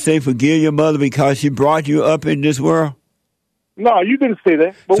 Did I say forgive your mother because she brought you up in this world? No, you didn't say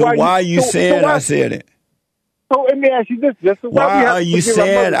that. But so why are you saying I said it? So let me ask you this, Jesse. Why are you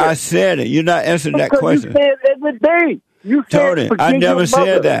saying I said it? You're not answering that question. You say it every day. You Tony, I never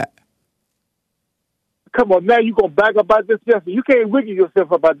said that. Come on, now you're going to back about this, Jesse. You can't wiggle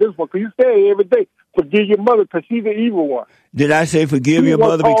yourself about this one because you say it every day. Forgive your mother because she's the evil one. Did I say forgive your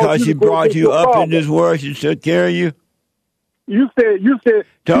mother because she brought you up in this world? She took care of you? You said,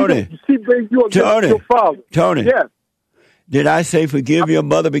 Tony, she brings you against your father. Tony, yes. Did I say forgive your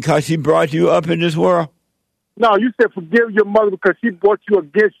mother because she brought you up in this world? No, you said forgive your mother because she brought you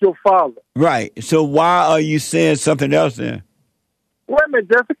against your father. Right. So why are you saying something else then? Wait a minute,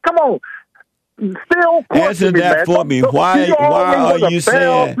 Jesse. Come on. Still answer that for me. Why are you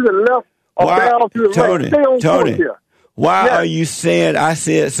saying? Tony, why are you saying I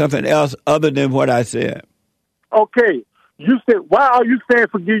said something else other than what I said? Okay. You said, why are you saying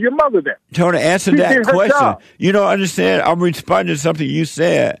forgive your mother then? Tony, answer that question. You don't understand. I'm responding to something you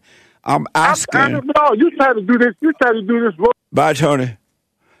said. I'm asking. No, you try to do this. Bye, Tony.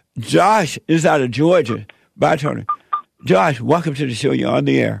 Josh is out of Georgia. Bye, Tony. Josh, welcome to the show. You're on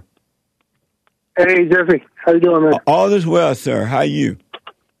the air. Hey, Jesse. How you doing, man? All is well, sir. How are you?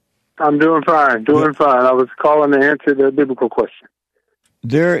 I'm doing fine. I was calling to answer the biblical question.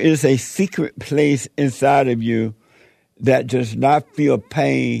 There is a secret place inside of you that does not feel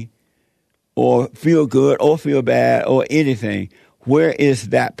pain or feel good or feel bad or anything. Where is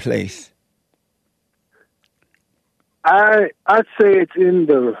that place? I'd say it's in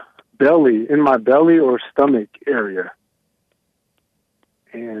the belly, in my belly or stomach area.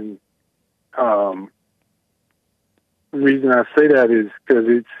 And the reason I say that is because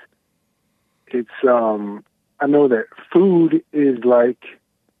it's I know that food is like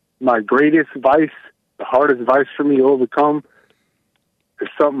my greatest vice, the hardest vice for me to overcome. There's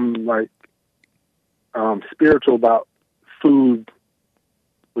something like spiritual about food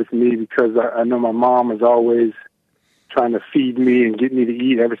with me because I know my mom was always trying to feed me and get me to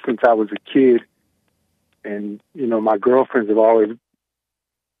eat ever since I was a kid. And, you know, my girlfriends have always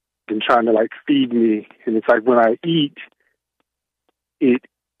been trying to like feed me. And it's like when I eat, it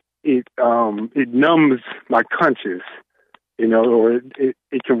numbs my conscience, you know, or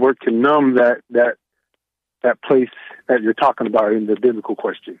it can work to numb that place that you're talking about in the biblical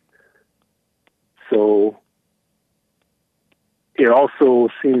question. So it also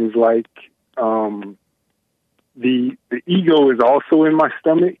seems like the ego is also in my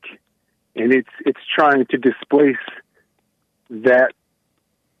stomach, and it's trying to displace that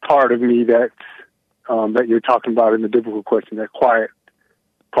part of me that's that you're talking about in the biblical question, that quiet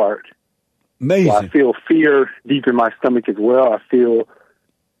part. Amazing. So I feel fear deep in my stomach as well. I feel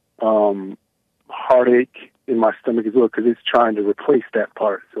heartache in my stomach as well because it's trying to replace that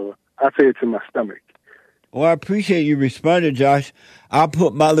part. So I'd say it's in my stomach. Well, I appreciate you responding, Josh. I'll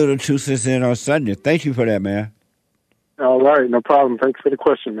put my little 2 cents in on Sunday. Thank you for that, man. All right, no problem. Thanks for the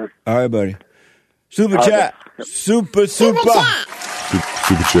question, man. All right, buddy. Super chat. Super. Super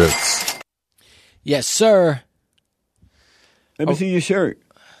chats. Yes, sir. Let me see your shirt.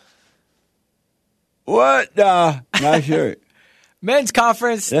 What? Nice shirt. Men's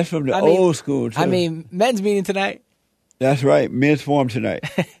conference. That's from the old school, too. Men's meeting tonight. That's right. Men's forum tonight.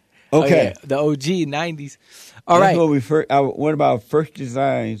 Okay. Oh, yeah. The OG 90s. All right. I went about First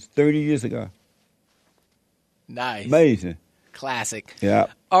Designs 30 years ago. Nice. Amazing. Classic. Yeah.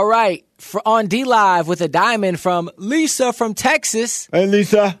 All right. On D Live with a diamond from Lisa from Texas. Hey,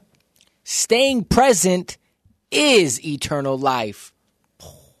 Lisa. Staying present is eternal life.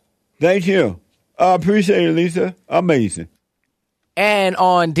 Thank you. I appreciate it, Lisa. Amazing. And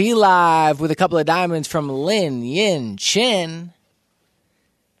on D Live with a couple of diamonds from Lin Yin Chin.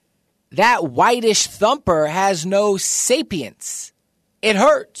 That whitish thumper has no sapience. It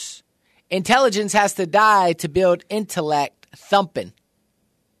hurts. Intelligence has to die to build intellect thumping.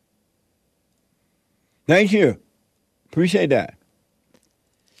 Thank you. Appreciate that.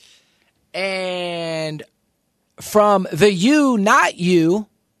 And from the You, Not You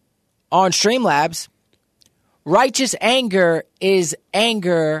on Streamlabs, righteous anger is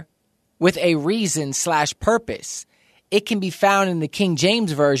anger with a reason / purpose. It can be found in the King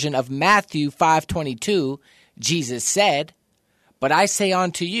James Version of Matthew 5:22. Jesus said, "But I say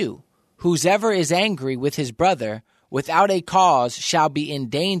unto you, whosoever is angry with his brother without a cause shall be in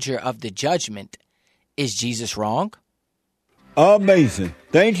danger of the judgment." Is Jesus wrong? Amazing.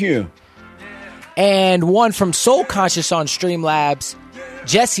 Thank you. And one from Soul Conscious on Streamlabs.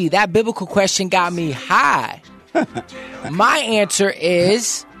 Jesse, that biblical question got me high. My answer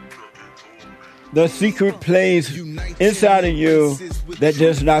is... the secret place inside of you that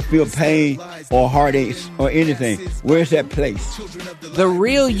does not feel pain or heartaches or anything. Where's that place? The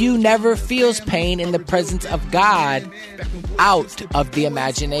real you never feels pain in the presence of God, out of the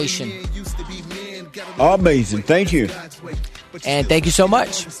imagination. Amazing. Thank you. And thank you so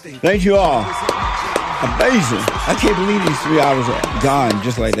much. Thank you all. Amazing. I can't believe these 3 hours are gone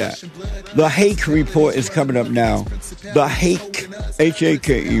just like that. The Hake Report is coming up now. The Hake, Hake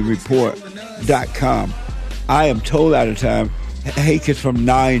report.com. I am told out of time. Hake is from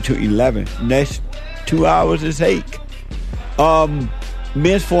 9 to 11. Next 2 hours is Hake.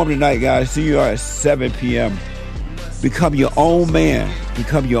 Men's Forum tonight, guys. See you at 7 p.m. Become your own man.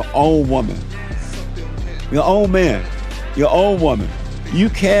 Become your own woman. Your own man. Your own woman. You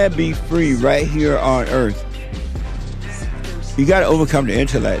can be free right here on earth. You got to overcome the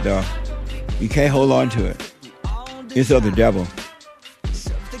intellect, though. You can't hold on to it. It's of the devil.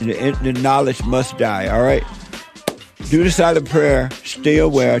 The knowledge must die, all right? Do the silent prayer. Stay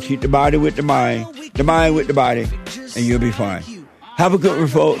aware. Treat the body with the mind with the body, and you'll be fine. Have a good one,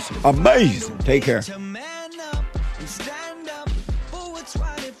 folks. Amazing. Take care.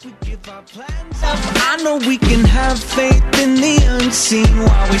 I know we can have faith in the unseen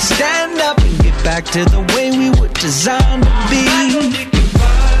while we stand up and get back to the way we were designed to be.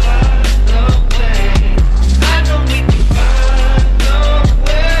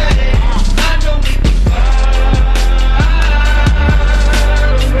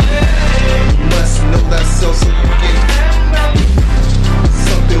 So you can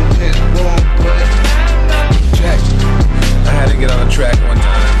something went wrong, but check. I had to get on the track one time.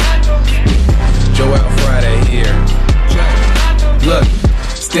 Joel Friday here. Check. Look,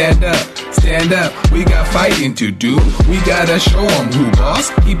 stand up. We got fighting to do. We gotta show 'em who boss.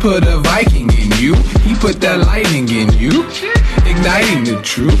 He put a Viking in you. He put that lightning in you, igniting the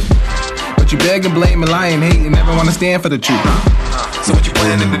truth. But you beg and blame and lie and hate and never wanna stand for the truth. So what you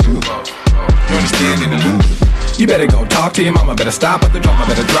planning to do? You understand in the loop. You better go talk to your mama. Better stop at the drama.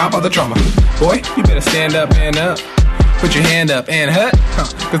 Better drop all the trauma. Boy, you better stand up and up. Put your hand up and hut.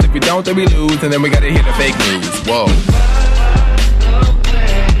 Cause if you don't, then we lose. And then we gotta hear the fake news. Whoa.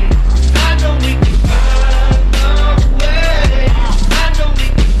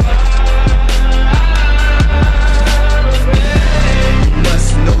 You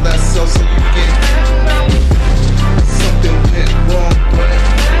must know that so you can something went wrong, but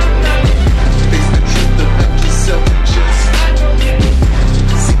face the truth about yourself and just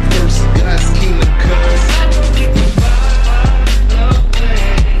seek first God's kingdom, cause so you can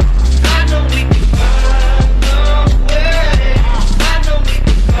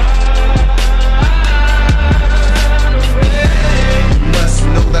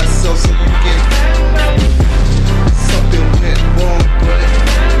something went wrong, but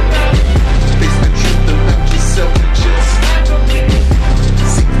face the truth about yourself and just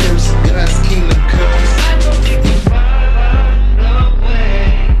seek first God's kingdom, cause I know we can find a way.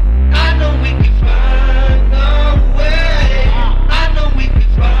 I know we can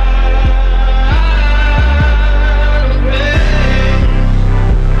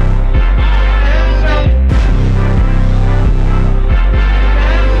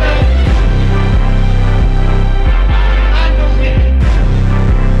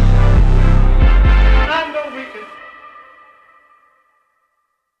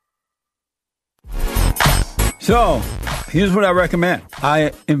So, here's what I recommend.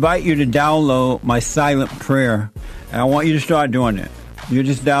 I invite you to download my silent prayer, and I want you to start doing it. You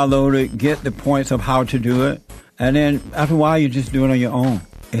just download it, get the points of how to do it, and then after a while, you just do it on your own.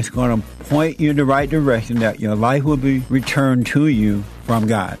 It's going to point you in the right direction that your life will be returned to you from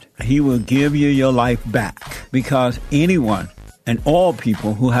God. He will give you your life back, because anyone and all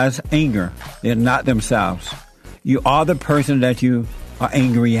people who has anger, they're not themselves. You are the person that you are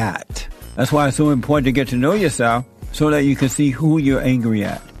angry at. That's why it's so important to get to know yourself so that you can see who you're angry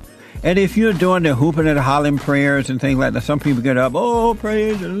at. And if you're doing the hooping and hollering prayers and things like that, some people get up, oh,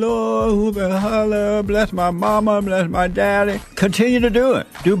 praise the Lord, hoop and holler, bless my mama, bless my daddy. Continue to do it.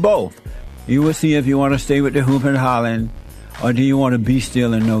 Do both. You will see if you want to stay with the hooping and hollering or do you want to be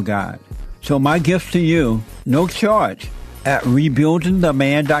still and know God. So my gift to you, no charge, at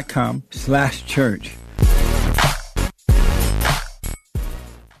rebuildingtheman.com/church.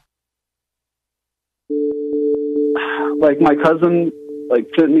 Like my cousin,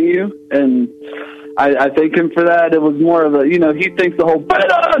 sent me you, and I thank him for that. It was more of a, he thinks the whole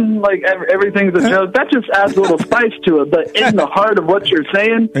everything's a joke. That just adds a little spice to it. But in the heart of what you're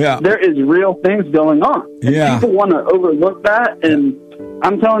saying, there is real things going on. And people want to overlook that. And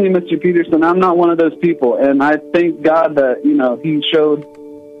I'm telling you, Mr. Peterson, I'm not one of those people. And I thank God that He showed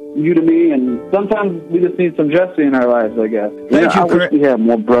you to me. And sometimes we just need some Jesse in our lives, I guess. I wish we had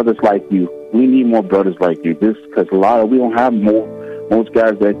more brothers like you. We need more brothers like you. Because we don't have most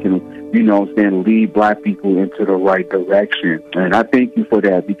guys that can, lead black people into the right direction. And I thank you for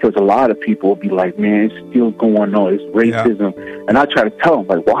that, because a lot of people will be like, man, it's still going on. It's racism. Yeah. And I try to tell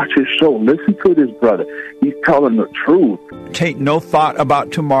them, watch his show. Listen to this brother. He's telling the truth. Take no thought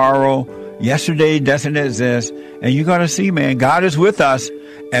about tomorrow. Yesterday doesn't exist. And you're going to see, man, God is with us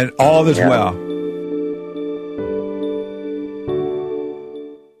and all is well.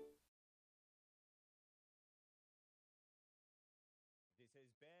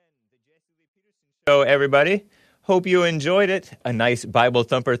 So, everybody, hope you enjoyed it. A nice Bible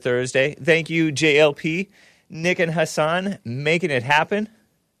Thumper Thursday. Thank you, JLP, Nick, and Hassan, making it happen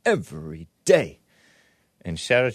every day. And shout out